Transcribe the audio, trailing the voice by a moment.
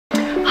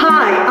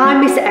Hi,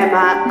 I'm Miss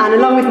Emma, and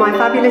along with my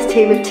fabulous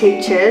team of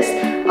teachers,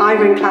 I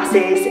run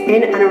classes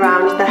in and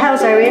around the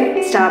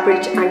Halesowen,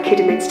 Stourbridge and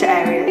Kidderminster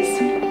areas.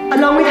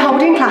 Along with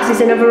holding classes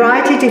in a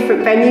variety of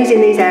different venues in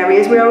these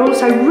areas, we are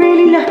also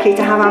really lucky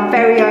to have our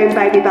very own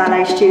baby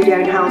ballet studio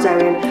in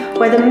Halesowen,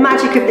 where the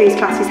magic of these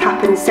classes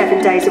happens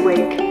 7 days a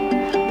week.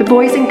 The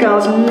boys and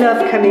girls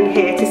love coming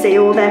here to see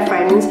all their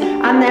friends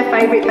and their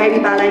favourite baby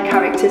ballet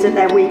characters at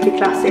their weekly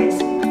classes.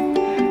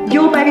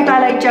 Your baby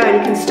ballet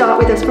journey can start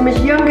with us from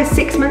as young as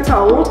 6 months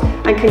old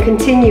and can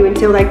continue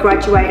until they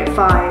graduate at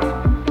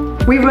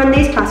 5. We run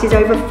these classes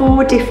over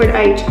 4 different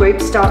age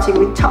groups, starting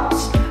with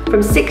tots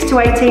from 6 to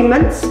 18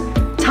 months,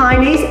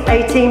 tinies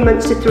 18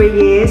 months to 3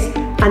 years,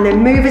 and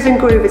then movers and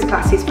groovers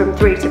classes from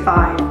 3 to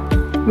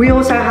 5. We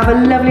also have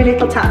a lovely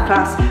little tap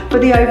class for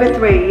the over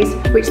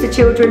 3s, which the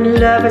children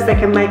love as they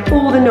can make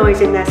all the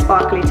noise in their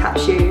sparkly tap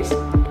shoes.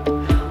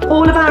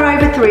 All of our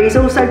over 3s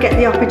also get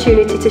the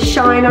opportunity to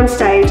shine on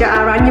stage at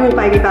our annual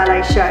baby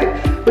ballet show,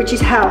 which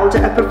is held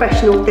at a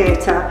professional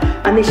theatre,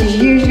 and this is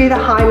usually the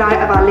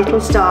highlight of our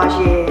Little Stars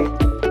year.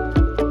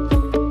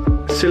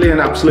 Cillian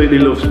absolutely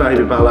loves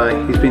baby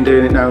ballet. He's been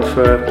doing it now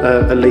for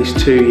at least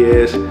 2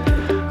 years.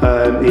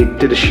 He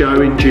did a show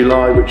in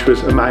July which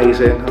was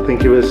amazing. I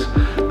think he was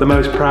the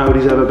most proud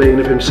he's ever been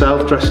of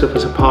himself, dressed up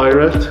as a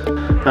pirate,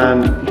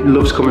 and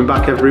loves coming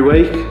back every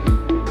week.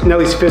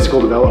 Nellie's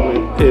physical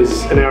development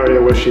is an area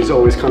where she's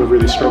always kind of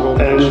really struggled,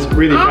 and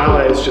really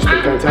ballet has just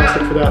been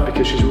fantastic for that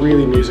because she's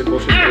really musical.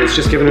 It's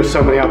just given her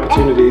so many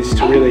opportunities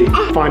to really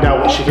find out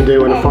what she can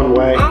do in a fun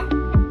way.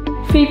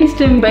 Phoebe's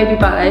doing baby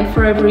ballet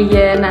for over a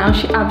year now.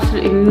 She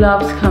absolutely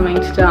loves coming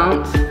to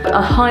dance.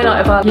 A highlight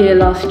of our year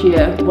last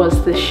year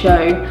was this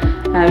show.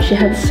 She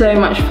had so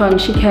much fun.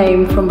 She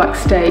came from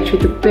backstage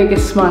with the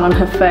biggest smile on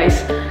her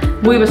face.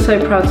 We were so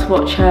proud to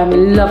watch her, and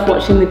we love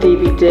watching the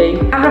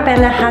DVD.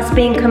 Arabella has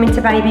been coming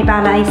to baby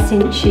ballet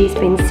since she's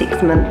been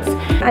 6 months,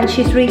 and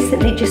she's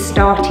recently just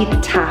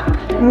started tap.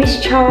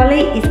 Miss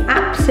Charlie is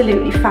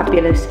absolutely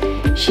fabulous.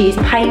 She's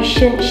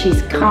patient,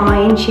 she's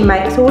kind, she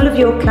makes all of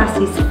your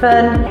classes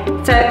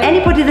fun. So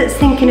anybody that's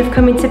thinking of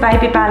coming to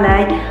baby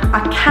ballet,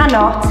 I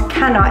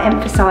cannot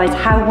emphasise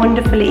how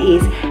wonderful it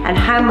is and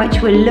how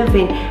much we're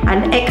loving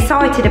and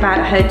excited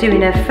about her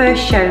doing her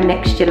first show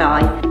next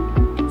July.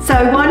 So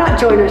why not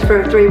join us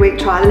for a 3-week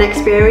trial and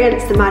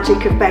experience the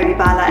magic of baby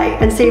ballet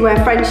and see where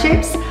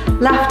friendships,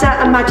 laughter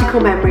and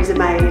magical memories are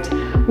made.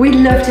 We'd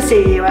love to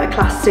see you at a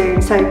class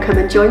soon, so come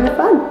and join the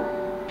fun.